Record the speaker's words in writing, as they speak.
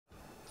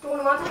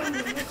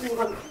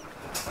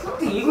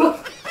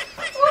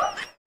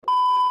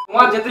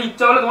তোমার যেতে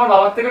ইচ্ছা হলে তোমার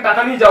বাবার থেকে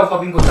টাকা নিয়ে যাও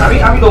শপিং করতে,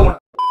 আমি দেবো না।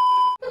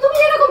 তুমি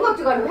এরকম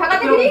করছো কেন?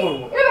 ভাগাতিগিরি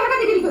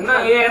করছো না,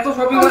 এত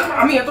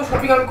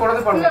শপিং আমি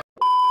করাতে পারবো না,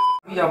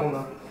 আমি যাবো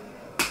না।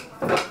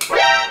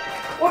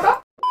 ওটা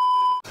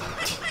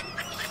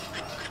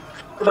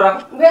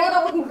রাখো, ভেঙে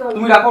দেবো কিন্তু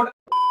তুমি রাখো।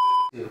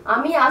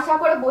 আমি আশা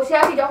করে বসে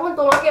আছি যখন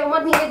তোমাকে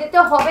আমার নিয়ে যেতে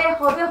হবে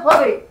হবে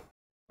হবে।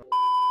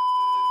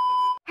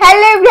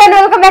 Hello everyone,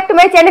 welcome back to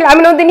my channel.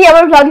 আমি নন্দিনী,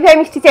 আমার ভ্লগিফাই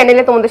মিষ্টি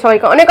চ্যানেলে তোমাদের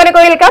সবাইকে অনেক অনেক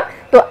ওয়েলকাম।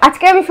 তো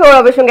আজকে আমি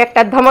সৌরভের সঙ্গে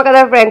একটা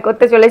ধামাকাদার প্র্যাঙ্ক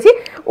করতে চলেছি।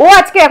 ও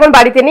আজকে এখন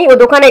বাড়িতে নেই, ও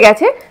দোকানে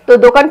গেছে। তো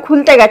দোকান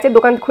খুলতে গেছে,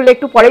 দোকান খুলে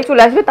একটু পরেই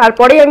চলে আসবে,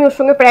 তারপরেই আমি ওর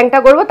সঙ্গে প্র্যাঙ্কটা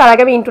করবো। তার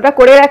আগে আমি ইন্ট্রোটা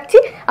করে রাখছি।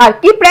 আর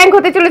কি প্র্যাঙ্ক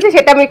হতে চলেছে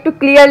সেটা আমি একটু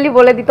ক্লিয়ারলি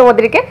বলে দিই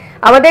তোমাদেরকে।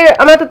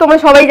 আমরা তো তোমরা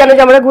সবাই জানো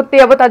যে আমরা ঘুরতে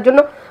যাবো, তার জন্য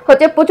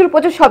হচ্ছে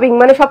প্রচুর শপিং,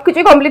 মানে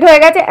সবকিছুই কমপ্লিট হয়ে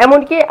গেছে।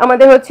 এমনকি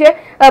আমাদের হচ্ছে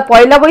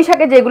পয়লা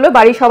বৈশাখে যেগুলো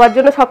বাড়ির সবার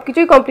জন্য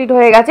সবকিছুই কমপ্লিট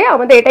হয়ে গেছে।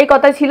 আমাদের এটাই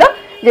কথা ছিল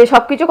যে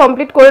সবকিছু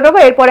কমপ্লিট করে নেবো,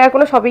 এরপরে আর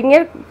কোনো শপিং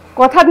এর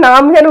কথার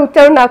নাম যেন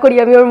উচ্চারণ না করি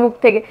আমি ওর মুখ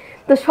থেকে।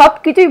 তো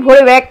সবকিছুই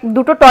ভরে ব্যাগ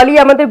দুটো টলি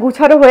আমাদের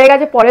গুছানো হয়ে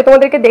গেছে, পরে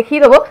তোমাদেরকে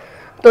দেখিয়ে দেবো।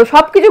 তো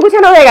সবকিছু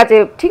গুছানো হয়ে গেছে,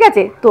 ঠিক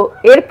আছে। তো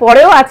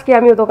এরপরেও আজকে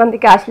আমি দোকান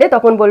থেকে আসলে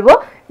তখন বলবো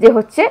যে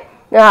হচ্ছে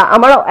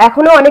আমার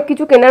এখনো অনেক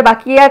কিছু কেনার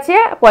বাকি আছে,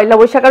 পয়লা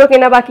বৈশাখেরও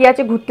কেনা বাকি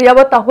আছে, ঘুরতে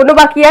যাবো তখনও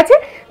বাকি আছে।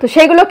 তো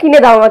সেইগুলো কিনে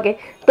দাও আমাকে।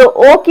 তো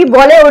ও কি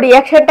বলে, ওর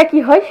রিয়াকশনটা কি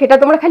হয় সেটা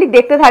তোমরা খালি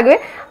দেখতে থাকবে।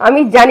 আমি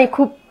জানি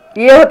খুব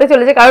ইয়ে হতে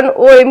চলেছে, কারণ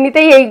ও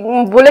এমনিতেই এই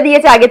বলে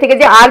দিয়েছে আগে থেকে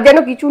যে আর যেন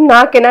কিছু না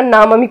কেনার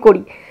নাম আমি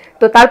করি।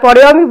 তো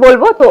তারপরেও আমি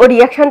বলবো, তো ওর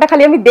রিয়াকশনটা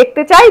খালি আমি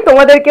দেখতে চাই,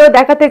 তোমাদেরকেও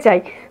দেখাতে চাই।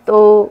 তো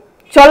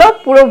চলো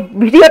পুরো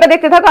ভিডিওটা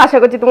দেখতে থাকো, আশা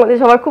করছি তোমাদের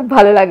সবার খুব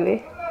ভালো লাগবে।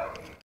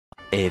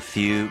 A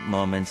few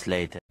moments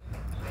later.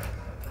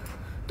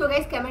 তো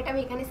গাইস, ক্যামেরাটা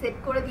আমি এখানে সেট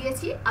করে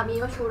দিয়েছি। আমি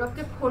এবার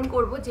সৌরভকে ফোন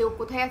করব, যে ও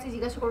কোথায় আছে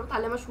জিজ্ঞাসা করবো,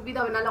 তাহলে আমার সুবিধা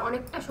হবে, নাহলে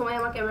অনেকটা সময়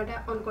আমার ক্যামেরাটা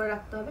অন করে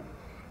রাখতে হবে।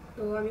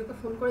 তো আমি ওকে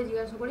ফোন করে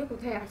জিজ্ঞাসা করি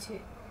কোথায় আছে,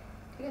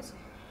 ঠিক আছে।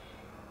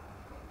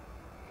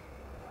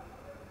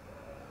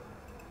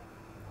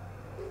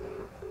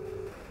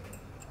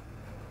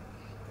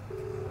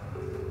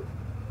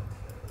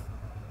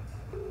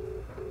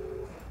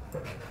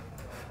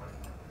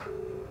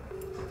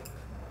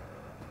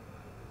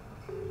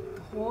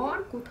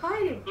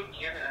 কোথায় রে?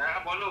 হ্যাঁ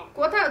বলো।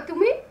 কোথায়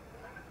তুমি?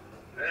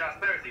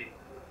 রাস্তায় আছি।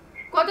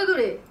 কত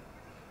দূরে?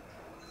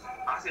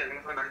 আসি এখন,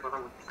 কথা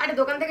বলছি। আরে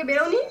দোকান থেকে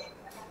বেরোনি?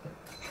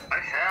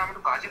 আরে হ্যাঁ, আমি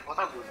তো কাজে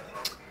কথা বলছি।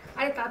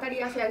 আরে তাড়াতাড়ি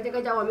আসো, এক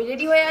জায়গায় যাও, আমি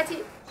রেডি হয়ে আছি।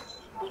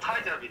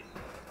 কোথায় যাবে?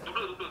 দুটো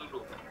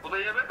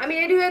কোথায় যাবে? আমি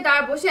রেডি হয়ে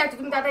বসে আছি,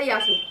 তুমি তাড়াতাড়ি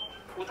আসো।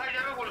 কোথায়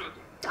যাবে বলবে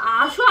তো?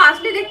 আসো,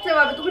 আসলে দেখতে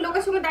পাবে। তুমি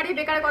লোকের সঙ্গে দাঁড়িয়ে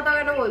বেকার কথা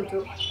কেন বলছো?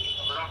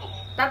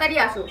 তাড়াতাড়ি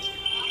আসো।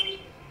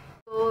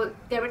 তো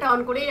ক্যামেরাটা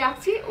অন করেই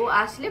রাখছি, ও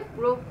আসলে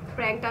পুরো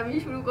প্র্যাঙ্কটা আমি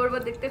শুরু করবো,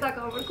 দেখতে থাকো।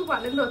 আমার খুব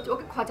আনন্দ হচ্ছে,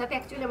 ওকে খচাতে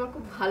অ্যাকচুয়ালি আমার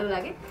খুব ভালো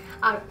লাগে।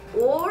 আর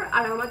ওর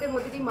আর আমাদের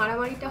মধ্যে যে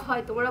মারামারিটা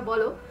হয় তোমরা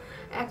বলো,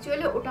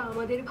 অ্যাকচুয়ালি ওটা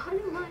আমাদের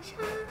ভালোবাসা।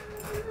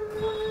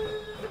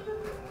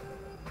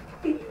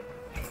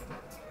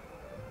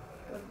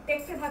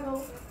 দেখতে থাকো।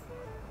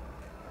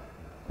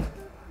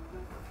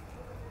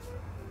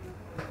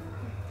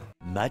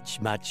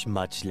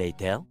 Much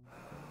later.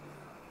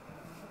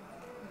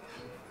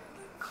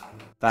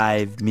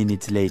 5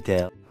 minutes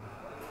later.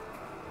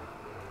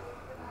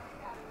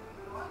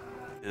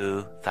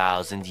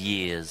 2000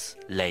 years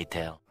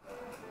later.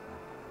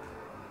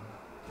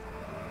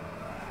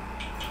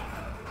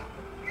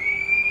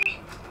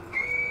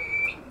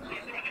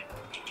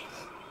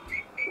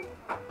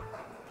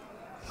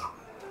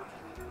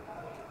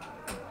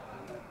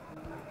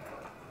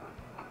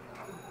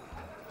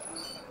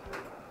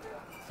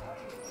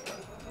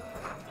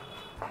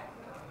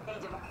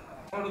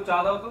 চা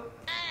দাও তো।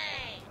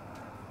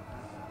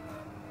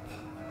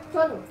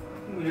 চলো।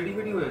 তুমি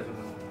রেডি হয়ে আছো?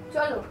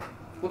 চলো।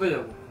 কোথায়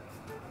যাবো?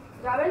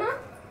 যাবে না?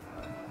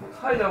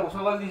 কোথায় যাবো?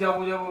 সকাল দিয়ে যাবো।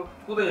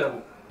 কোথায় যাবো?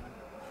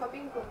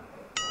 শপিং করো।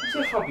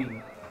 কিসের শপিং?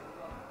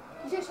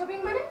 কিসের শপিং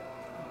মানে?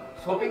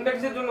 শপিংটা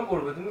কিসের জন্য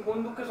করবে? তুমি কোন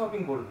দুঃখে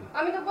শপিং করবে?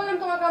 আমি তো বললাম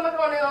তোমাকে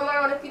আমার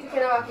অনেক কিছু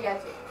কেনা বাকি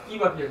আছে। কি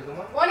বাকি আছে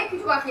তোমার? অনেক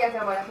কিছু বাকি আছে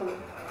আমার এখনো।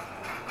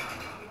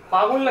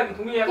 পাগল নাকি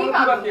তুমি? এখন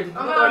কি বাকি আছে?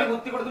 তুমি ট্রলি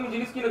ভর্তি করে তুমি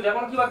জিনিস কিনেছো,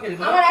 এখন কি বাকি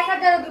আছে? আমার একার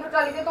জায়গা দুটো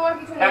ট্রলিতে, তোমার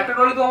কিছু নেই। একটা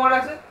ট্রলি তো আমার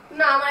আছে।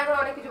 না, আমার এখন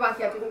অনেক কিছু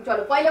বাকি আছে। তুমি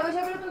চলো, পয়লা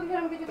বৈশাখে তো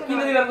কিছু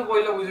কিনে দিলাম তো,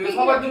 পয়লা বৈশাখে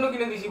সবার জন্য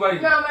কিনে দিছি বাড়ি।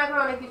 না, আমার এখন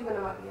অনেক কিছু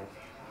কেনা বাকি আছে।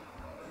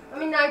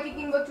 আমি নাইটি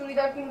কিনবো,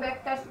 চুড়িদার কিনবো,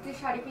 একটা সুতির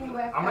শাড়ি কিনবো।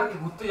 আমরা কি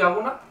ঘুরতে যাবো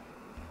না?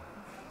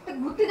 তো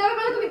ঘুরতে যাবে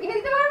বলে তুমি কিনে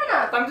দিতে পারবে না?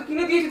 আমি তো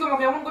কিনে দিয়েছি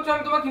তোমাকে, এমন করছো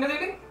আমি তোমাকে কিনে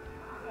দিইনি।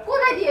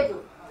 কোথায় দিয়েছো?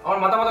 আমার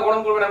মাথা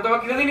গরম করবে না, আমি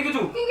তোমাকে কিনে দিইনি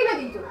কিছু। কি কিনে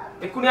দিয়েছো?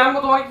 এক্ষুনি আনবো,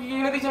 তোমাকে কি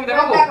কিনে দিয়েছি আমি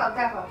দেখাবো।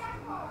 দেখো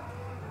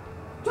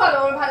চলো,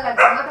 আমার ভালো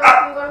লাগছে।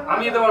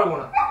 আমি যেতে পারবো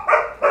না।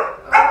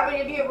 আমি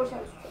রেডি হয়ে বসে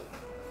আছি।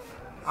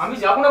 আমি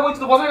যাবো না বলছি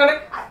তো, বসো এখানে।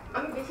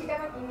 আমি বেশি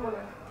টাকা কিনবো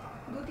না,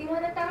 2-3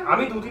 হাজার টাকা।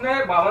 আমি 2-3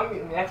 হাজার, বাবা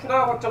 100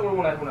 টাকা খরচা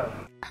করবো না এখন আর।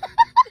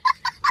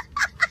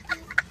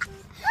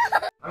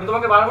 আমি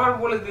তোমাকে বারবার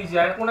বলে দিয়েছি,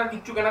 এখন আর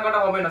কিচ্ছু কেনাকাটা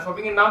হবে না,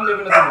 শপিং এর নাম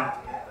নেবে না তুমি।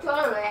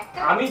 চলো না একটা।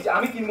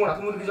 আমি কিনবো না,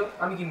 তুমি কি যাও?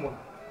 আমি কিনবো না।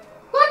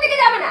 কোন দিকে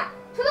যাবে না?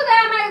 শুধু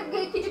দাঁড়া, আমার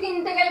কিছু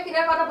কিনতে গেলে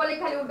কিনার কথা বলে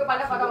খালি উল্টো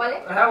পাল্টা কথা বলে।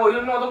 হ্যাঁ ওই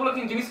জন্য অতগুলো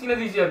জিনিস কিনে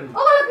দিয়েছি আমি।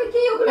 ওগুলো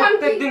কি ওগুলো আমি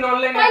প্রত্যেকদিন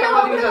অনলাইনে একটা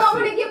জিনিস আসছে।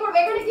 ওখানে কি পড়ব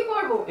এখানে কি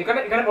পড়ব?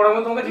 এখানে পড়াবো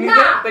তোমাকে জিনিস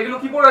দেয় এগুলো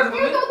কি পড়ে আছে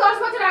তুমি? তো 10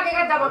 বছর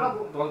আগেকার জামা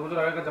কাপড়। 10 বছর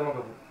আগেকার জামা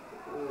কাপড়।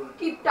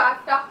 কি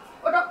টাটা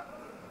ওটা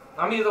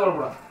আমি যেতে পারবো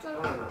না।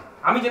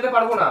 আমি যেতে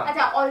পারবো না।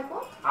 আচ্ছা অল্প?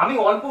 আমি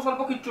অল্প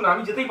স্বল্প কিচ্ছু না,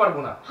 আমি যেতেই পারবো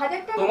না।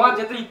 1000 টাকা তোমার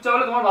যেতে ইচ্ছা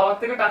হলে তোমার বাবার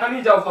থেকে টাকা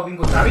নিয়ে যাও শপিং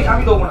করতে।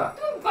 আমি দেবো না।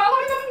 তুমি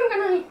বাবার নাম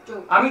কেন নিচ্ছ?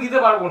 আমি দিতে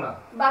পারবো না।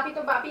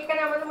 বাপি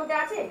এখানে আমাদের মধ্যে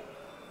আছে?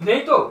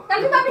 নেই তো।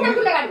 তাহলে বাপি নাম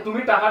তুলে গেল।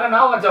 তুমি টাকাটা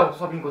নাও আর যাও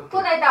শপিং করতে।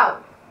 কোথায় দাও?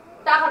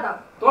 টাকা দাও।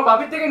 তোমার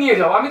বাপির থেকে নিয়ে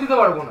যাও, আমি দিতে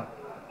পারবো না।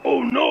 ও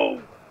নো।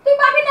 তুই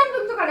বাপির নাম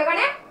তুলছো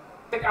কেন?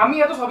 আমি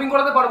এত শপিং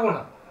করাতে পারবো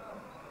না।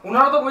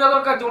 ওনারও তো বোঝা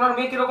দরকার যে ওনার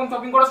মেয়ে কিরকম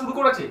শপিং করা শুরু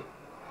করেছে।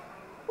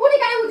 উনি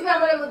কেন বুঝবে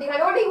আমাদের বুদ্ধি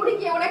খালি? উনি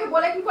কি ওনাকে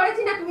বলে কি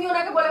করেছি না তুমি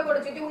ওনাকে বলে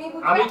করেছো যে উনি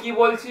বুঝবে? আমি কি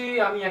বলছি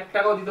আমি 1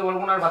 টাকাও দিতে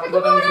পারবো না আর বাকি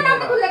কথা আমি শুনবো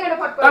না। তুললে কেন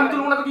ফট করে? আমি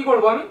তুলবো না তো কি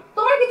করব আমি?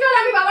 তোমার কিছু হলে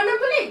আমি বাবার নাম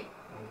তুলি?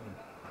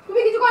 তুমি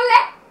কিছু করলে?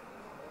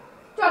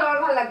 চলো আমার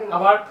ভালো লাগবে না।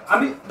 আবার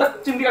আমি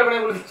চিমটি কাটবে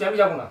না বলে দিচ্ছি, আমি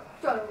যাব না।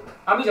 চলো।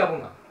 আমি যাব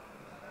না।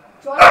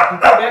 চলো।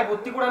 ব্যাগ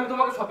ভর্তি করে আমি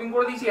তোমাকে শপিং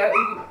করে দিয়েছি।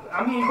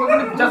 আমি এই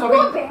কদিনে যা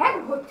শপিং ব্যাগ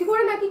ভর্তি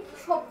করে নাকি কি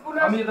সব পুরো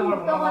আমি যেতে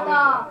পারবো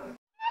না।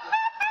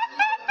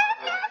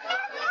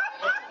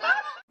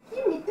 কি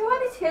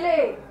মিথ্যাবাদী ছেলে।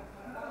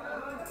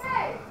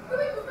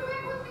 তুমি দুটো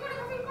ব্যাগ ভর্তি করে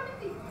শপিং করে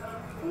দিই।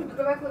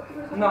 দুটো ব্যাগ ভর্তি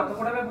করে না তো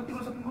কোটা ব্যাগ ভর্তি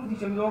করে শপিং করে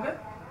দিয়েছি আমি তোমাকে।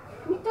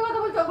 মিথ্যা কথা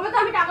বলছো? ওগুলো তো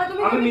আমি টাকা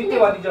তুমি আমি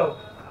মিথ্যাবাদী যাও।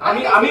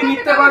 আমি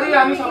মিথ্যাবাদী,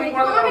 আমি শপিং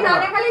করাতে পারবো না। তুমি না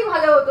দেখালেই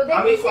ভালো হতো।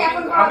 দেখিস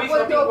এখন আমি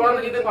শপিং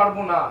করাতে যেতে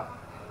পারবো না।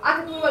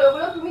 আচ্ছা তুমি বলো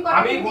ওগুলো তুমি কথা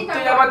আমি ঘুরতে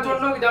যাওয়ার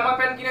জন্য জামা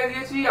প্যান্ট কিনে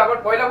দিয়েছি, আবার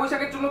পয়লা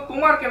বৈশাখের জন্য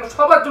তোমার কেন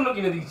সবার জন্য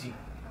কিনে দিয়েছি।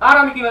 আর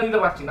আমি কিনে দিতে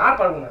পারছি না, আর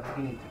পারবো না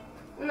কিনে দিতে।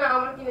 না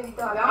আমার কিনে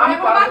দিতে হবে। আমার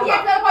এখন বাকি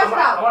আছে পয়সা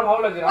দাও। আমার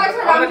ভালো লাগে না।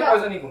 আমার কাছে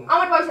পয়সা নেই কোনো।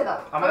 আমার পয়সা দাও।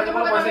 আমার কাছে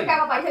কোনো পয়সা নেই।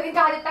 টাকা পয়সা দিতে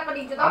 1000 টাকা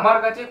দিতে দাও। আমার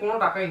কাছে কোনো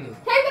টাকাই নেই।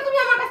 সেই তো তুমি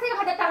আমার কাছ থেকে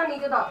 1000 টাকা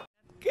নিতে দাও।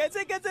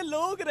 कैसे कैसे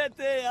लोग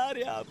रहते हैं यार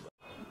यहाँ पर।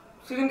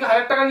 সেদিনকে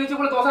 1000 টাকা নিয়েছি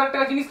বলে 10,000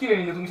 টাকা জিনিস কিনে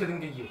নিলে তুমি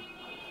সেদিনকে গিয়ে।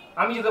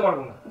 আমি যেতে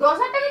পারবো না।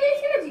 10,000 টাকা জিনিস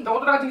কিনেছি? তো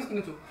কত টাকা জিনিস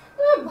কিনেছো?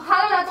 তুমি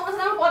ভালো না, তোমার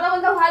সাথে আমার কথা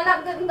বলতে ভালো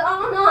লাগছে দাও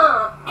না।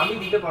 আমি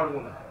দিতে পারবো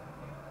না।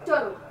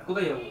 চলো।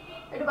 কোথায় যাবো?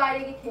 একটু বাইরে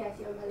গিয়ে খেয়ে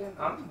আসি আমি ভালো।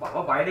 আমি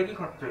বাবা বাইরে কি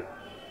খরচ?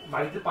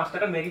 বাড়িতে 5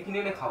 টাকা ম্যাগি কিনে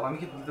এনে খাও, আমি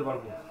কি দিতে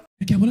পারবো না।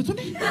 क्या बोला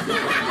तूने?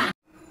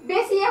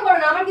 বেশি ইয়ে করো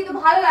না, আমার কিন্তু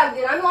ভালো লাগছে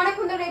না। আমি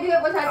অনেকক্ষণ ধরে রেডি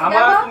হয়ে বসে আছি।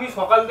 আমার দেখো তুমি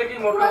সকাল থেকেই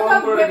মোটকা পুরো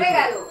গরম সব করে ফেটে রেখেছো।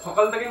 গেল।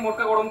 সকাল থেকেই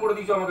মোটকা গরম করে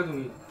দিয়েছো আমাকে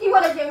তুমি। কি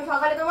বলেছি আমি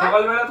সকালে তোমার?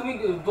 সকালবেলা তুমি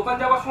দোকান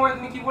যাওয়ার সময়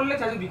তুমি কি বললে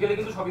যে আজ বিকেলে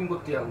কিন্তু শপিং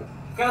করতে যাবো।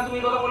 কেন তুমি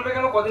এই কথা বলবে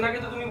কেন? কদিন আগে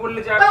তো তুমি বললে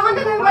যে তখন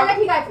তো তুমি বললে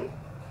ঠিক আছে।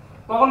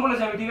 কখন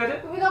বলেছি আমি ঠিক আছে?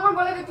 তুমি তখন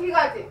বলে যে ঠিক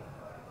আছে।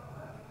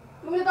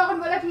 তুমি তো তখন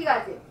বলে ঠিক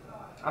আছে।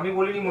 আমি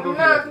বলিনি মোটেও না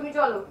ঠিক আছে। তুমি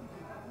চলো।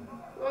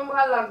 আমার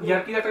ভালো লাগছে।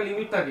 ইয়ার কি একটা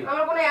লিমিট থাকে।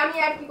 আমার কোনো আমি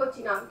আর কি করছি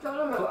না।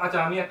 চলো না। তো আচ্ছা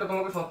আমি একটা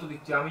তোমাকে শর্ত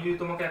দিচ্ছি, আমি যদি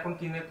তোমাকে এখন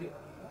কিনে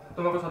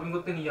তোমাকে শপিং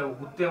করতে নিয়ে যাবো,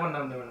 ঘুরতে আমার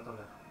নাম নেবে না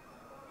তাহলে।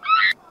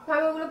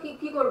 আমি ওগুলো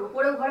কি করব?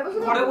 পরে ঘরে বসে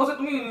ঘরে বসে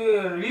তুমি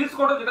রিলস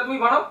করো যেটা তুমি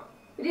বানাও।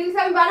 রিলস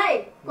আমি বানাই?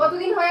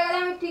 কতদিন হয়ে গেল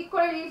আমি ঠিক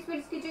করে রিলস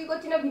ফিলস কিছুই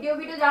করছি না, ভিডিও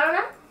জানো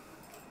না।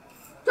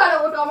 চলো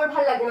ওটা আমার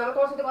ভালো লাগে না, আমার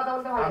তোমার সাথে কথা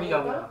বলতে ভালো লাগে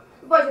না।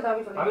 চলো পয়সা দাও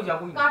আমি চলে। আমি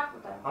যাবো না। কাট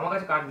কোথায়? আমার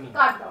কাছে কার্ড নেই।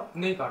 কাট দাও।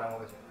 নেই কার্ড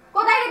আমার কাছে।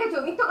 কোথায় রেখেছো?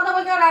 মিথ্যা কথা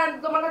বলছো আর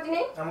তোমার কাছে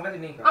নেই? আমার কাছে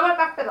নেই কার্ড। আমার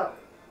কার্ডটা দাও।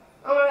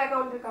 আমার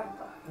অ্যাকাউন্টের কার্ড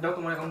দাও। যাও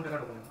তোমার অ্যাকাউন্টে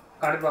কার্ড ওখানে।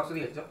 কার্ডের বাক্স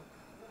দিয়ে যাও।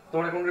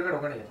 তোমার অ্যাকাউন্টের কার্ড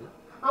ওখানে আছে।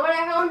 আমার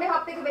অ্যাকাউন্টে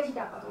সবথেকে বেশি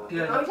টাকা তোমার। ঠিক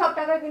আছে। আমি সব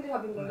টাকা কিন্তু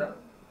শপিং করি।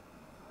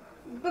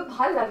 তো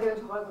ভালো লাগে না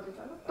ঝগড়া করতে।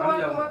 চলো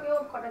তোমাকেও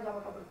কটা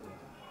জামা কাপড় কিনে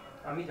দেবো।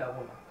 আমি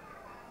যাবো না।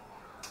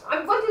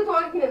 আমি বলছি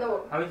তোমাকে কিনে দেবো।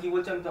 আমি কি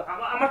বলছি আমি তো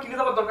আমার কিনে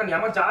দেওয়ার দরকার নেই,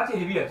 আমার যা আছে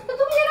হেভি আছে। তো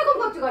তুমি এরকম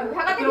করছো কেন?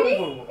 ঢাকাতে গিরি?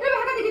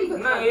 এরকম ঢাকাতে গিরি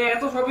করছো? না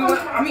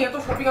এত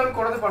শপিং আমি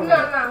করাতে পারবো না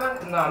না। না আমার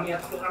না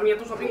আমি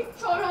এত শপিং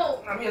চলো।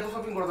 আমি এত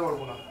শপিং করাতে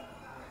পারবো না।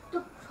 তো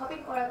শপিং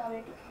করা দাও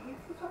একটু খেয়ে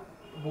এসো, চলো।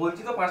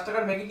 বলছি তো 5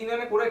 টাকার ম্যাগি কিনে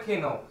এনে করে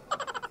খেয়ে নাও।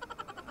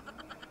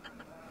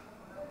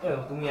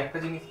 তুমি একটা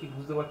জিনিস কি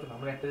বুঝতে পারছো না?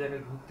 আমরা একটা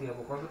জায়গায় ঘুরতে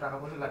যাবো, কত টাকা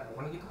পয়সা লাগবে,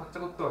 ওখানে কি খরচা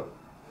করতে হবে।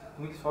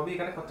 তুমি কি সবই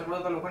এখানে খরচা করে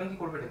দাও, তাহলে ওখানে কি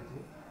করবে দেখছি?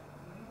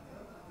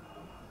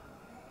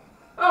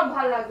 আমার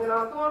ভালো লাগবে না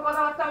তোমার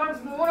কথাবার্তা। আমার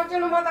মনে হচ্ছে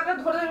না মাথাটা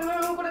ধরে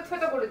করে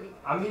ছেটা করে দিই।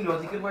 আমি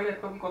লজিকের বাইরে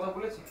একটা কথা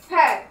বলেছি?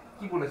 হ্যাঁ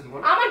কি বলেছি বল?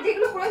 আমার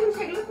যেগুলো প্রয়োজন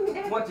সেগুলো তুমি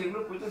দেখো। তোমার যেগুলো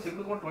প্রয়োজন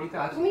সেগুলো তোমার ট্রলিতে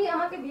আছে। তুমি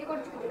আমাকে বিয়ে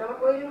করছো কেন? আমার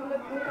প্রয়োজন হলে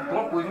তুমি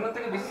তোমার প্রয়োজনের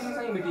থেকে বেশি জিনিস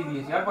আমি মিটিয়ে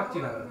দিয়েছি, আর পাচ্ছি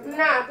না।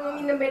 না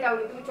তুমি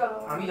মেটাওনি। তুমি চলো।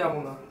 আমি যাবো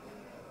না।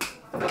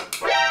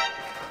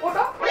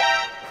 ওটো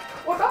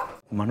ওটো।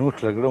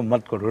 मनुष्य लग रहे हो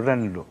मत करो,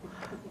 रहने दो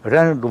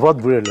बहुत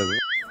बुरे लग रहे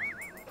हो।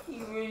 কি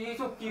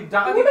এইসব কি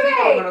টাকা দিতে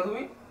পারবে না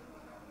তুমি?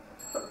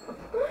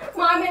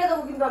 মা মেরে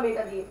দেবো কিন্তু আমি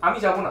এটা দিয়ে। আমি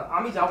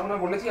যাবো না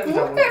বলেছি আমি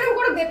যাবো মুখটা না। এরকম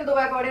করে দিতে দেবো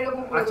একবার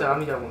এরকম করে। আচ্ছা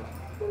আমি যাবো না।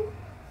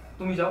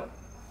 তুমি যাও।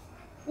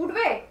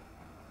 উঠবে?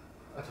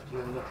 আচ্ছা ঠিক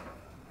আছে যাও।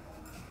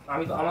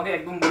 আমাকে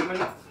একদম বলবে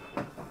না,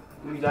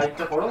 তুমি যা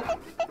ইচ্ছা করো।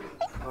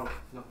 যাও,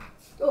 যাও।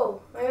 ও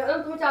আমি ভাবলাম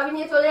তুমি চাবি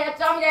নিয়ে চলে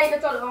যাচ্ছ। আমি যাই না,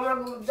 চলো আমরা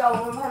যাও।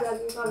 আমার ভালো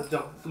লাগে। চলো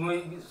যাও তুমি ওই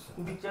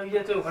স্কুটির চাবি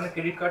আছে ওখানে,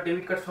 ক্রেডিট কার্ড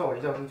ডেবিট কার্ড সব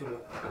আছে, যাও তুমি চলে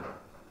যাও।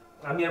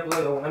 আমি আর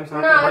কোথায় যাবো না, আমি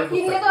না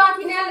কিনলে তো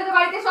কিনে আনলে তো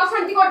বাড়িতে সব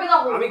শান্তি করবে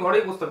তখন। আমি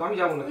ঘরেই বসে থাকবো, আমি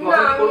যাবো না। তুমি না,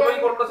 অশান্তি করবোই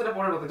করবো সেটা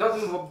পরের কথা। যাও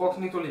তুমি বক্স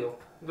নিয়ে চলে যাও।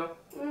 যাও।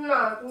 না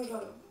তুমি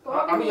চলো।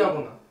 আমি যাবো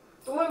না।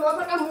 তোমার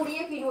মাথাটা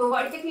মুড়িয়ে কিনবো,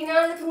 বাড়িতে কিনে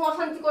আনলে তুমি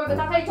অশান্তি করবে,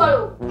 তাড়াতাড়ি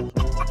চলো।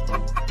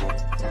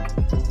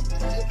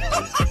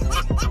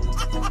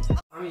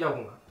 আমি যাবো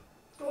না।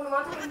 তোমার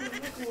মাথাটা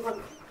মুড়িয়ে কিনবো।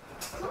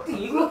 সত্যি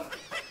এগুলো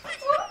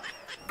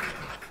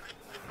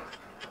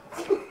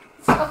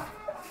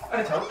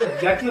আরে ছাড়ো তো,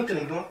 যা কি হচ্ছে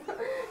নাকি তোমার?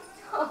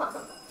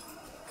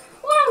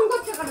 ওরকম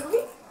করছো কেন তুমি?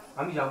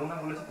 আমি যাবো না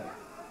বলেছি তাই।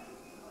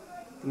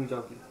 তুমি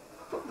যাও কি?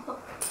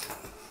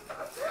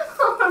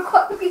 আমার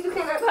কত কিছু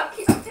কেনার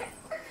বাকি আছে।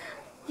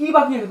 কি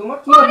বাকি আছে তোমার?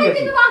 কি বাকি আছে?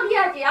 কিছু বাকি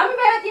আছে। আমি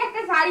ভেবেছি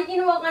একটা শাড়ি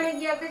কিনবো, ওখানে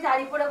গিয়ে একটা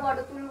শাড়ি পরে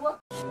ফটো তুলবো।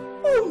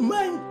 Oh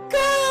my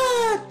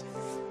god!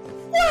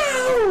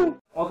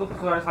 অত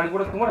শাড়ি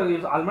পরে তোমার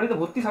আলমারিতে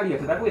ভর্তি শাড়ি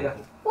আছে, দেখো এই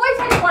দেখো। ওই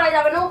শাড়ি পরা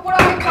যাবে না, উপরে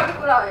অনেক ফটো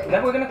তোলা হয়।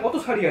 দেখো এখানে কত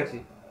শাড়ি আছে।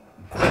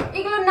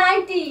 এগুলো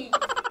নাইটি।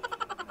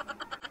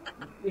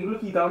 এগুলো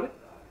কি তাহলে?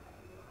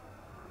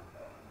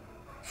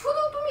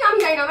 শুধু তুমি, আমি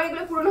জানি না, আমার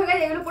এগুলো পুরনো হয়ে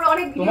গেছে, এগুলো পুরো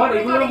অনেক তোমার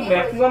এগুলো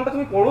ম্যাক্সিমামটা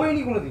তুমি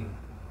পড়োইনি কোনোদিন।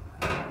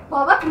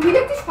 বাবা তুমি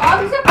দেখতে সব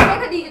হিসাব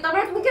রেখে দিয়েছো,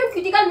 তারপরে তুমি কেমন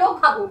ক্রিটিক্যাল লোক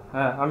ভাবো।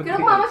 হ্যাঁ আমি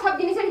কিরকম আমার সব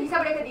জিনিসের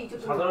হিসাব রেখে দিয়েছো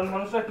তুমি। সাধারণ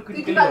মানুষরা একটু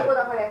ক্রিটিক্যাল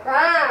কথা বলে।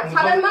 হ্যাঁ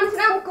সাধারণ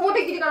মানুষরা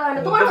মোটে ক্রিটিক্যাল হয়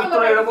না, তোমার মতো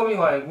তো এরকমই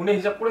হয়, গুণে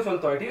হিসাব করে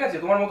চলতে হয়, ঠিক আছে?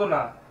 তোমার মতো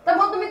না। তার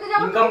মধ্যে তুমি তো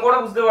যাবো, ইনকাম করা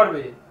বুঝতে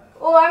পারবে।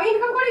 ও আমি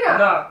ইনকাম করি না?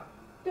 না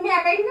তুমি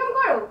একা ইনকাম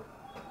করো,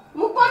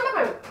 মুখ বন্ধ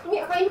করো, তুমি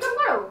একা ইনকাম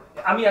করো।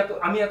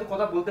 আমি এত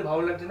কথা বলতে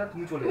ভালো লাগছে না,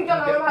 তুমি চলে তুমি যাও।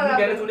 চলো, আমার ভালো তুমি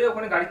গেলে লাগছে। চলে যাও,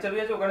 ওখানে গাড়ির চাবি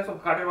আছে, ওখানে সব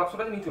কাঠের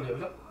বাক্সটা আছে, নিয়ে চলে যাও।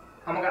 যাও।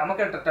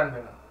 আমাকে একটা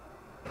টানবে না।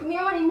 তুমি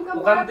আমার ইনকাম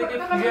ওখান থেকে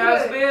ফিরে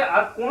আসবে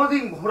আর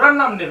কোনোদিন ঘোরার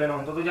নাম নেবে না,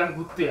 অন্তত যে আমি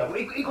ঘুরতে যাবো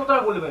এই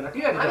কথাটা বলবে না,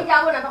 ঠিক আছে? আমি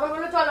যাবো না, তখন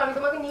বললো চলো আমি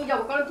তোমাকে নিয়ে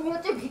যাবো, কারণ তুমি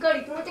হচ্ছে ভিখারি,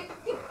 তুমি হচ্ছে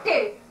কিপটে,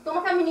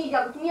 তোমাকে আমি নিয়ে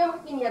যাবো, তুমি আমাকে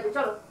কি নিয়ে যাবে,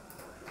 চলো।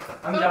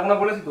 আমি যাবো না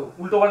বলেছি তো,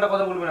 উল্টো পাল্টা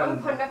কথা বলবে না। আমি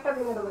ভান্ডারটা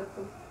ভেঙে দেবো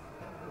একটু।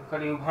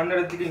 খালি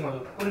ভান্ডারের দিকেই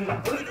নজর। আমি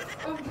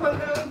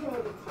ভান্ডারটা ভেঙে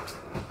দেবো।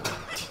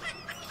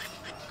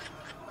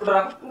 ওটা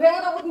রাখো, ভেঙে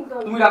দেবো কিন্তু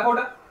তুমি রাখো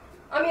ওটা।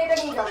 আমি এটা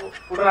নিয়ে যাবো।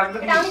 ওটা রাখবে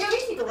এটা আমি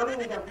যাবেছি তো, আমি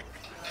নিয়ে যাবো।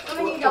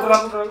 আমি নিয়ে যাবো। ওটা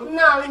রাখো, ওটা রাখো।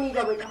 না আমি নিয়ে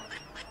যাবো এটা।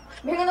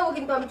 ভেঙে দেবো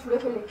কিন্তু আমি ছুঁড়ে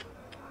ফেলে।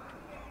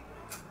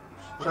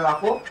 ওটা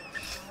রাখো।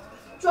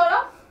 চলো।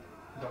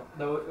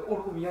 দাও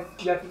ওরকম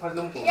ইয়ার্কি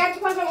ফাজলাম করো। ইয়ার্কি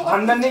ফাজলাম করো।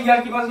 ভান্ডার নেই,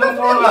 ইয়ার্কি ফাজলাম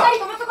করো না।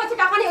 তোমার তো কাছে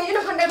টাকা নেই, ওই জন্য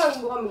ভান্ডার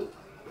ভাঙবো আমি।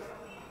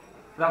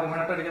 রাখো,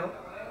 ভান্ডারটা রেখে দাও।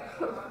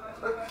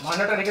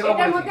 ভান্ডারটা রেখে দাও এটার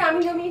বলেছি। মধ্যে আমি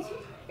জমিয়েছি,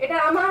 এটা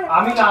আমার।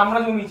 আমি না, আমরা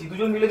জমিয়েছি,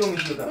 দুজন মিলে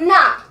জমিয়েছি ওটা।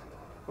 না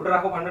ওটা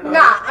রাখো, ভান্ডারটা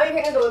না আমি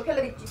ভেঙে দেবো,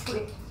 ফেলে দিচ্ছি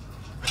ছুঁড়ে।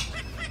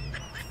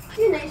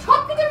 কি নাই, সব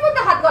কিছুর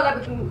মধ্যে হাত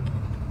গলাবে তুমি,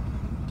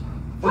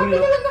 সব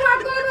কিছুর মধ্যে হাত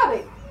গলাতে হবে।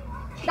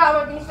 দাও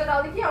আমার জিনিসটা, দাও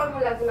দেখি, আমার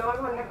ভালো লাগছে না, আমার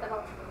ভান্ডারটা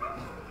দাও।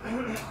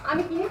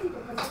 আমি কিনেছি তো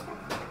ভান্ডারটা।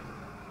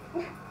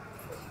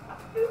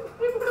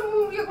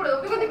 ইয়ে করে দাও,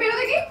 তুই কোথায় বেরো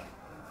দেখি।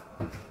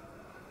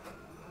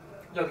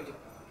 যাও দেখি।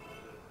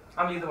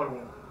 আমি যেতে পারবো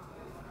না।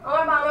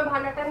 আমার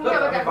ভান্ডারটা নিয়ে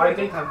আমার আমি যাবো।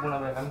 বাড়িতেই থাকবো না,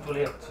 আমি চলে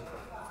যাচ্ছি।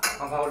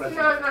 আমার ভালো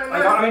লাগছে না, না,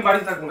 না। আমি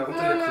বাড়িতে থাকবো না, আমি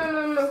চলে যাচ্ছি।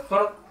 না।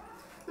 চলো।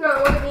 না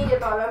আমাকে নিয়ে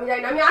যেতে হবে, আমি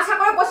জানি না, আমি আশা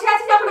করে বসে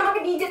আছি যখন আমাকে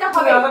নিয়ে যেতে হবে।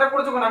 তুমি আশাটা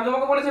করেছো কেন? আমি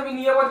তোমাকে বলেছি আমি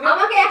নিয়ে যাবো আজকে।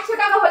 আমাকে 100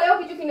 টাকা হলেও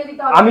কিছু কিনে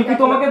দিতে হবে। আমি কি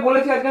তোমাকে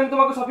বলেছি আজকে আমি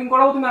তোমাকে শপিং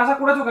করাবো? তুমি আশা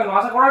করেছো কেন?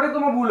 আশা করাটাই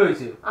তোমার ভুল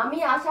হয়েছে। আমি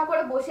আশা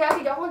করে বসে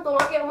আছি যখন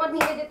তোমাকে আমার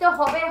নিয়ে যেতে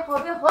হবে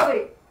হবে হবে।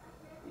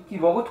 কি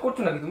বগত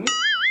করছো নাকি তুমি?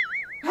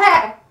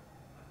 হ্যাঁ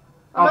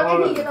আমাকে ভালো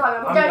নিয়ে যেতে হবে,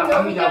 আমি লাগছে। জানি না,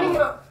 আমি আমি জানি যাবো।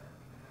 না।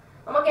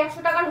 আমাকে 100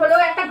 টাকার হলেও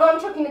একটা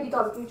গামছা কিনে দিতে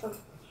হবে, তুমি চলো।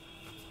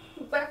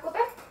 ব্যাগ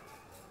কোথায়?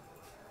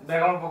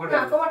 ব্যাগ আমার পকেটে না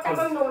আছে। তোমার টাকা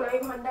চলো। আমি নেবো না,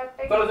 আমি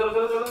ভান্ডারটাই। চলো চলো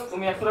চলো চলো,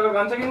 তুমি 100 টাকার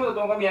গামছা কিনবো তো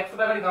তোমাকে আমি 100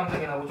 টাকারই গামছা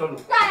কিনাবো, চলো।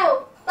 কেন?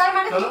 তার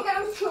মানে চলো। তুমি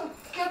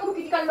কিরকম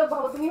ক্রিটিক্যাল লোক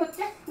ভাবো, তুমি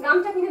হচ্ছে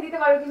গামছা কিনে দিতে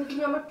পারো কিন্তু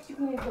তুমি আমার কিছু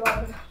কিনে দিতে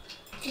পারবে না।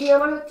 তুমি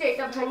আমার হচ্ছে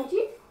এটা ভাঙছি,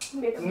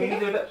 তুমি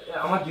কিন্তু এটা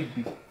আমার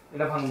দিব্যি,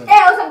 এটা ভাঙবে না।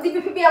 ওসব দিবি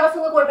ফিপি আমার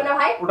সঙ্গে করবে না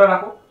ভাই। ওটা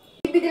রাখো।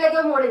 দিবি দিলে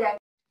কেউ মরে যায়।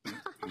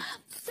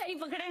 सही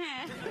पकड़े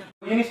हैं।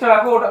 জিনিসটা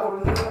রাখো, ওটা করো।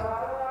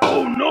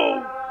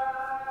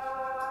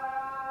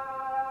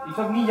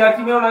 এইসব নিয়ে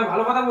ইয়ার্কি মেরো না, আমি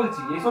ভালো কথা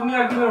বলছি। এইসব নিয়ে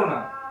ইয়ার্কি মেরো না,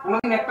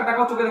 কোনোদিন একটা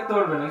টাকাও চোখে দেখতে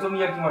পারবে না। এইসব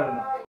নিয়ে ইয়ার্কি মারো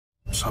না।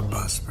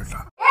 शाबाश बेटा।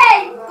 এই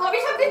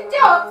অভিশাপ দিচ্ছ?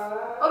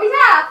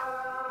 অভিশাপ?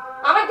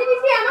 আমার জিনিস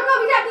নিয়ে আমাকে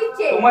অভিশাপ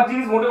দিচ্ছে। তোমার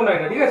জিনিস মোটেও না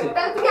এটা, ঠিক আছে?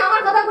 তাহলে তুমি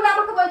আমার কথাগুলো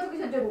আমাকে বলছো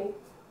কিসের জন্য?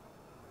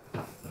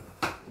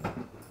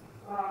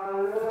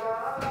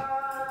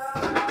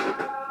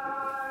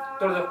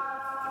 চলো যাও।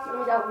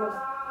 আমি যাবো না,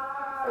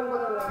 আমি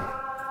বলবো না।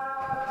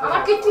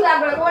 আমার কিচ্ছু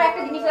লাগবে না, তোমার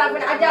একটা জিনিস লাগবে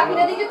না। আর যা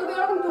কিনে দিয়েছো তুমি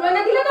ওরকম তুলে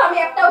না দিলে তো আমি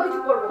একটাও কিছু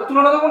করবো না।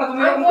 তুলনা দেবো না,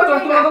 তুমি এরকম করছো,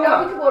 আমি তুলনা দেবো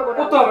না। কিছু করবো না।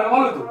 করতে হবে না,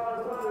 ভালোই তো।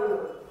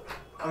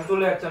 আমি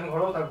চলে যাচ্ছি, আমি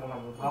ঘরেও থাকবো না।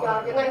 যা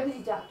যেখানে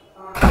খুশি যা।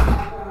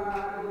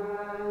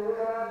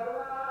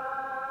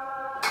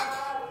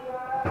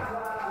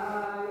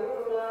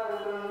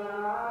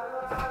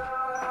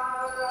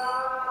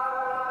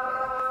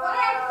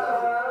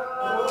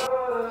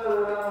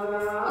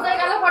 কোথায়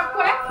গেল ফট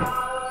করে?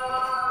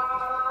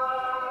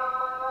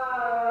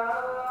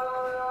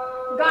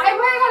 গায়েব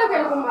হয়ে গেল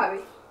কিরকম ভাবে?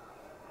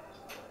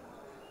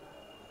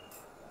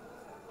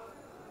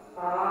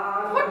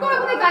 ফট করে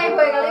কোথায় গায়েব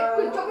হয়ে গেল?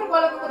 একটু চোখের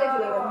পলকে কোথায়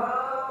চলে গেল?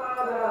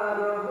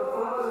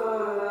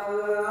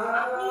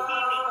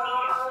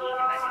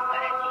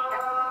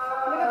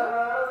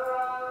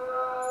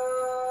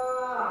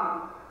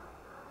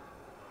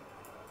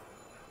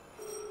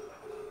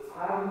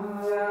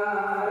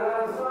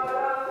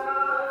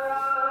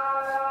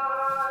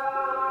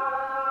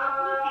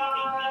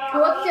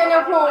 হচ্ছে না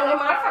ফোন,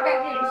 মার খাবে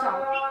কি বিশাল।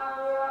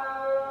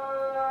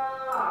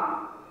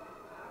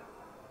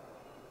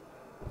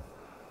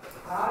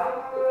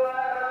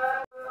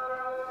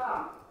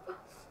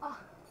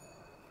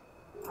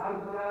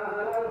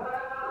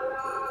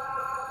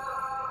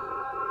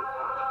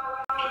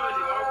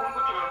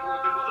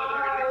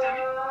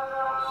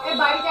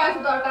 বাড়িতে আসো,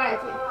 দরকার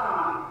আছে।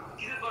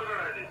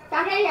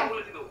 তাড়াতাড়ি আসো,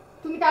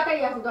 তুমি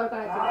তাড়াতাড়ি আসো, দরকার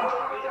আছে।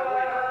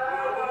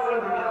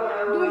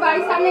 তুমি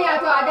বাড়ির সামনেই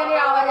আছো, আজানের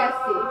আওয়াজ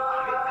আসছে।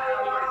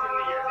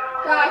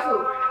 তো আসো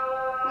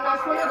না,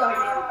 শোনো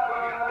দরকার।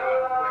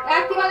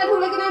 রাত্রিবেলা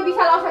ঢুকলে কিনা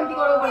বিশাল অশান্তি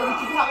করবো বলে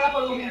দিচ্ছি, ঝগড়া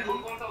করবো কিন্তু।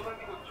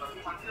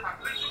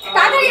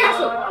 তাড়াতাড়ি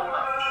আসো,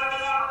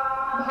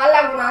 ভাল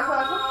লাগবে না। আসো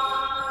আসো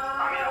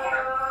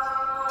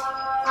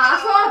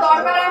আসো,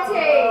 দরকার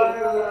আছে,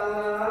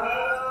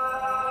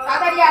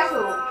 তাড়াতাড়ি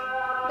আসো।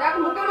 দেখ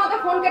মুখের মধ্যে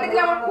ফোন কেটে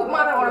দিলে আমার খুব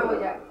মাথা গরম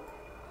হয়ে যায়।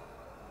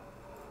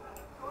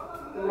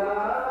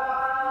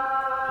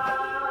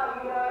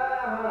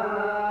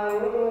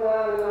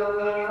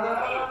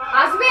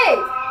 আসবে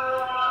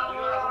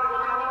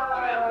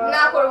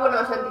না, করবো না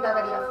অশান্তি,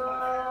 তাড়াতাড়ি আসো।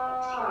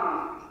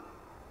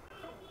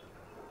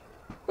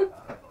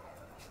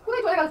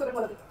 কোথায় চলে গেল তোকে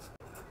বলো?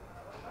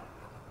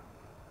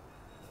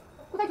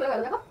 কোথায় চলে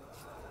গেল দেখো?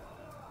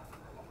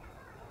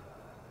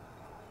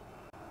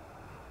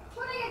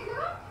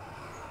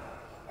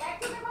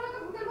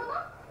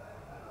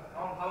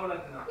 ভালো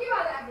লাগছে না। কি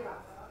ভালো লাগছে না?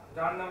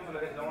 যার নাম চলে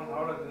গেছে, আমার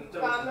ভালো লাগছে না, ইচ্ছা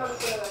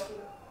করছে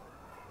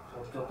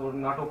না। তোর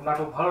নাটক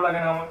নাটক ভালো লাগে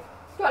না আমার।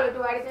 চলো একটু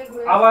বাইরে থেকে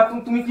ঘুরে। আবার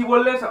তুমি কি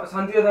বললে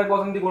শান্তিতে থাকবে,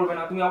 অশান্তি করবে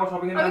না, তুমি আবার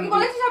শপিং এর আমি কি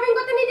বলেছি শপিং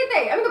করতে নিয়ে যেতে?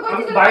 আমি তো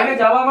বলেছি চলো বাইরে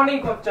যাওয়া মানেই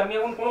খরচা, আমি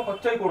এখন কোনো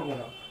খরচাই করব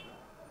না।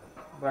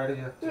 বাইরে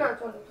যাচ্ছি না,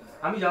 চলো।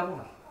 আমি যাব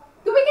না।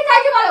 তুমি কি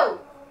চাইছো বলো?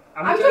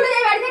 আমি চলে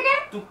যাই বাড়ি থেকে।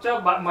 চুপচাপ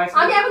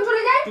আমি এখন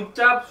চলে যাই।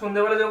 চুপচাপ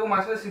সন্ধ্যাবেলা যাবো,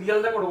 মার সাথে সিরিয়াল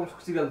দেখো, ওরকম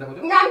সিরিয়াল দেখো।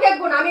 না আমি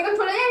দেখবো না, আমি এখন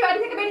চলে যাই বাড়ি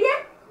থেকে বেরিয়ে।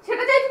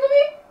 সেটা চাইছো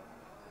তুমি?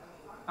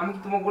 আমি কি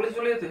তোমাকে বলেছি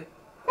চলে যেতে?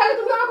 তাহলে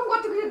তুমি ওরকম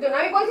করছো কিসের জন্য?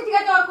 আমি বলছি ঠিক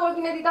আছে চল, কোন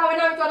কিনে দিতে হবে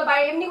না, আমি চলো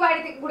বাইরে, এমনি বাইরে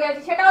থেকে ঘুরে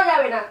আসি, সেটাও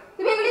যাবে না।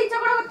 তুমি এগুলো ইচ্ছা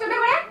করে করছো না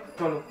মানে?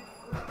 চলো,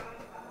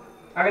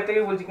 আগে থেকে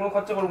বলছি কোনো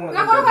খরচা করবো না।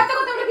 না কোনো খরচা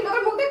করতে হবে না, কি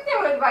তোমার মুখ দেখতে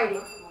হবে না বাইরে?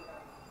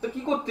 তো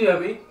কি করতে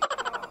যাবে?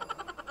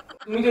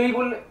 তুমি তো এই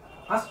বললে,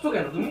 হাসছো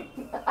কেন তুমি?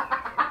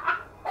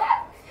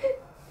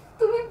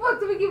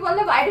 তুমি কি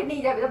বললে বাইরে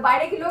নিয়ে যাবে?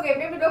 বাইরে কি লোক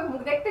এমনি এমনি লোক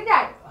মুখ দেখতে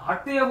যায়?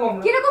 হাঁটতে যাবো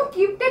আমরা। কিরকম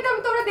কিপটে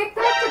তোমরা দেখতে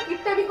পাচ্ছ?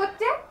 কিপটামি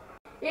করছে,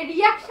 এই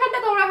রিয়াকশনটা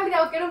তোমরা খালি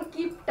দাও, কিরকম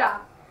কিপটা।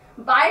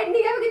 বাইরে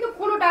নিয়ে যাবে কিন্তু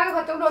কোনো টাকা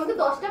খরচা করবে না, অন্তত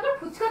 10 টাকার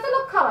ফুচকা তো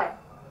লোক খাওয়ায়।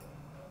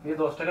 এই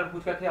 10 টাকার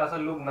ফুচকা খেয়ে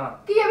আসার লোক না।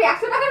 কি আমি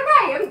 100 টাকার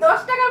খাই? আমি 10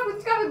 টাকার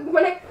ফুচকা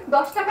মানে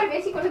 10 টাকার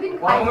বেশি কোনোদিন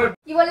খাই।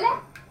 কি বললে?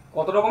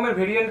 কত রকমের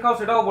ভেরিয়েন্ট খাও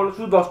সেটাও বলো,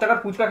 শুধু 10 টাকার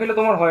ফুচকা খেলে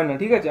তোমার হয় না,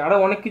 ঠিক আছে? আরো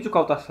অনেক কিছু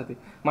খাও তার সাথে।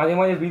 মাঝে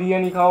মাঝে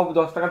বিরিয়ানি খাও,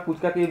 10 টাকার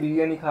ফুচকা খেয়ে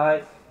বিরিয়ানি খায়,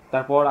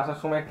 তারপর আসার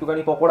সময়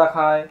একটুখানি পকোড়া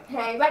খায়।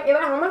 হ্যাঁ,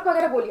 এবার আমার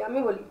কথাটা বলি,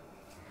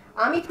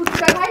 আমি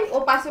ফুচকা খাই, ও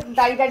পাশে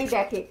দাঁড়িয়ে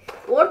দেখে।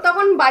 ওর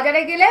তখন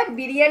বাজারে গেলে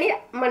বিরিয়ানি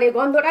মানে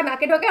গন্ধটা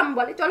নাকে ঢোকে, আমি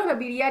বলে চলো না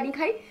বিরিয়ানি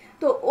খাই।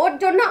 তো ওর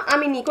জন্য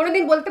আমি নি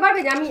কোনোদিন বলতে পারবে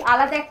যে আমি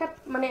আলাদা একটা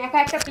মানে একা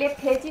একটা প্লেট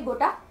খেয়েছি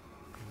গোটা?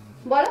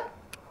 বলো,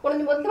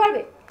 কোনোদিন বলতে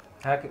পারবে?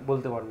 হ্যাঁ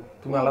বলতে পারবো,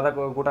 তুমি আলাদা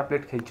গোটা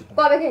প্লেট খেয়েছো।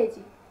 কবে খেয়েছি?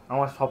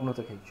 আমার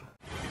স্বপ্নতে খেয়েছো।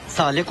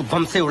 साले को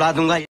बम से उड़ा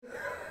दूंगा।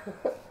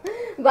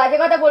 বাজে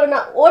কথা বলো না।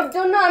 ওর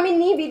জন্য আমি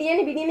নি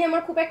বিরিয়ানি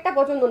আমার খুব একটা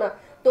পছন্দ না।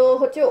 তো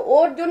হচ্ছে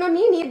ওর জন্য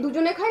নিয়ে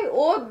দুজনে খাই।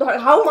 ও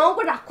হাউ মাউ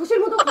করে রাক্ষসের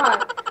মতো খায়,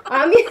 আর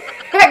আমি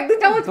এক দু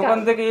চামচ খাই। দোকান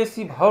থেকে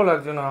এসি ভালো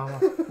লাগছে না আমার,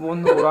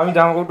 বন্ধু আমি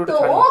জামা কাপড়টা তো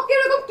ছাড়ি। ও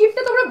কিরকম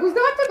কিপটা তোমরা বুঝতে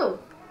পারছো তো?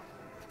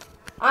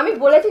 আমি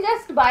বলেছি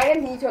জাস্ট বাইরে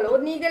নিয়ে চলো, ও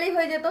নিয়ে গেলেই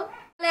হয়ে যেত,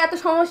 তাহলে এত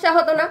সমস্যা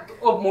হতো না।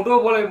 ও মোটেও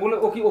বলে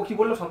ও কি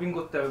বললো শপিং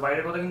করতে হবে,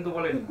 বাইরের কথা কিন্তু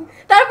বলেনি।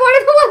 তারপরে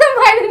তোমাদের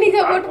বাইরে নিয়ে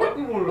যাবো,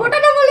 ওটা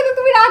না বলে তো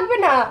তুমি রাখবে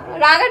না,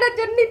 রাগাটার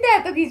জন্যই তো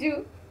এত কিছু।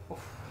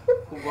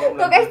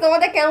 তো গাইস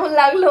তোমাদের কেমন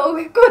লাগলো?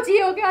 ওকে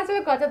কচিয়ে ওকে আসলে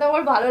কথাটা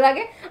আমার ভালো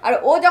লাগে, আর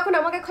ও যখন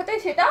আমাকে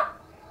খচায়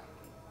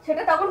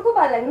সেটা তখন খুব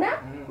ভালো লাগে না?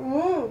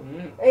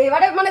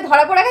 এবারে মানে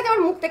ধরা পড়ে গেছে,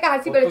 আমার মুখ থেকে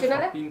হাসি বেরোচ্ছে না।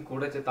 শপিং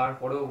করেছে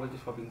তারপরেও বলছে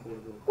শপিং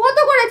করব। কত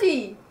করেছি?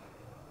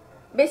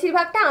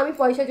 বেশিরভাগটা আমি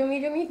পয়সা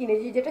জমিয়ে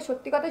কিনেছি, যেটা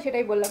সত্যি কথা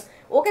সেটাই বললাম।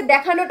 ওকে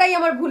দেখানোটাই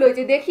আমার ভুল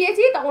হয়েছে,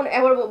 দেখিয়েছি তখন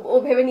এবার ও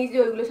ভেবে নিয়েছে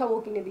ওইগুলো সব ও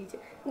কিনে দিয়েছে।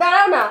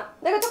 দাঁড়াও না,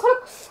 দেখো তো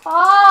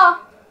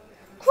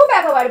খুব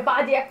একেবারে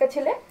বাজে একটা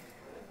ছেলে।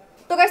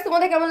 তো গাইস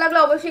তোমাদের কেমন লাগলো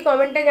অবশ্যই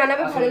কমেন্টে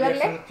জানাবে, ভালো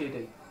লাগলে।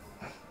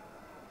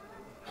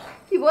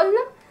 কি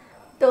বললাম?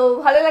 তো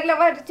ভালো লাগলে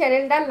আমার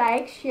চ্যানেলটা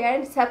লাইক শেয়ার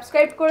এন্ড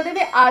সাবস্ক্রাইব করে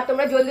দেবে, আর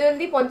তোমরা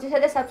জলদি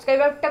 50,000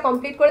 সাবস্ক্রাইবারটা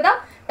কমপ্লিট করে দাও,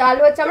 তাহলে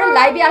হচ্ছে আমরা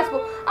লাইভে আসবো।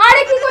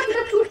 আরে কি করছিস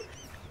তুই?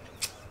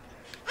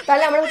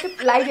 তাহলে আমরা হচ্ছে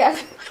লাইভে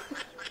আসবো,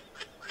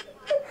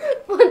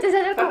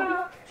 50,000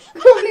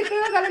 কমপ্লিট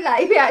করে তাহলে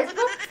লাইভে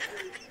আসবো।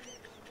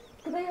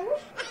 কোথায় যাবে?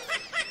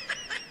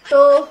 তো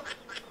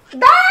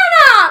দাঁড়া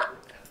না,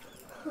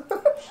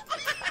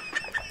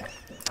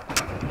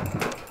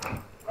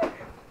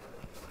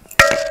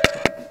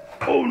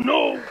 Oh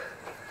no!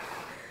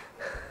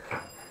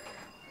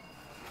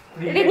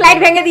 রিং লাইট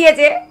ভেঙে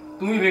দিয়েছে।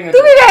 তুমি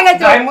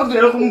ভেঙেছো। গায়ের মধ্যে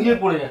এরকম গিয়ে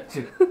পড়ে যাচ্ছে।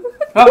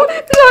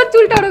 তুমি আমার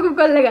চুলটা ওরকম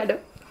করলে কেন?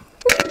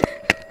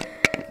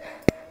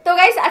 তো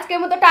গাইস আজকের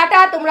মতো টাটা,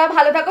 তোমরা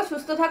ভালো থাকো,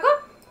 সুস্থ থাকো,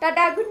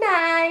 টাটা, গুড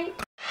নাইট।